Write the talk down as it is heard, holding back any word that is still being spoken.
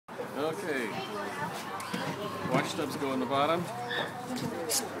Okay. Wash tubs go in the bottom.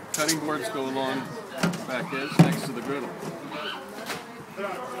 Cutting boards go along the back edge next to the griddle.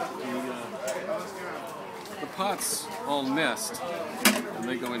 The pots all nest, and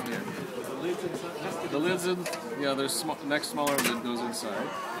they go in here. The lid's in, yeah, there's next smaller lid goes inside.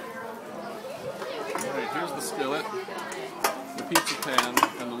 Alright, here's the skillet, the pizza pan,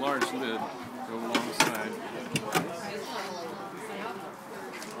 and the large lid go alongside.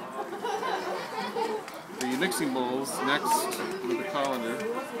 The mixing bowls next with the colander.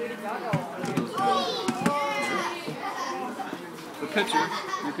 The pitcher,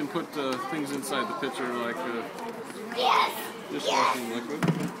 you can put things inside the pitcher like dishwashing liquid.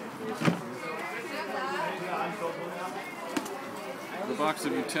 The box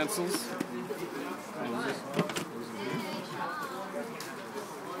of utensils.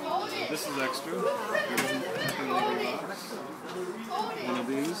 This is extra. One of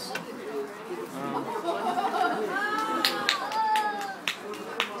these.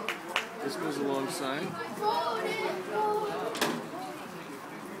 This goes alongside.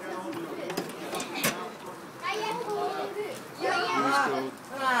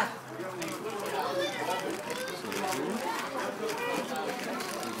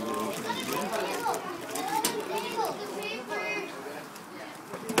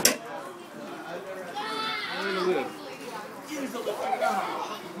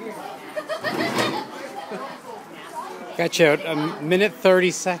 Got you out a minute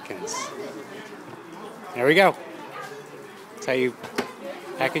 30 seconds. There we go. That's how you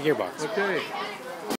hack a gearbox. Okay.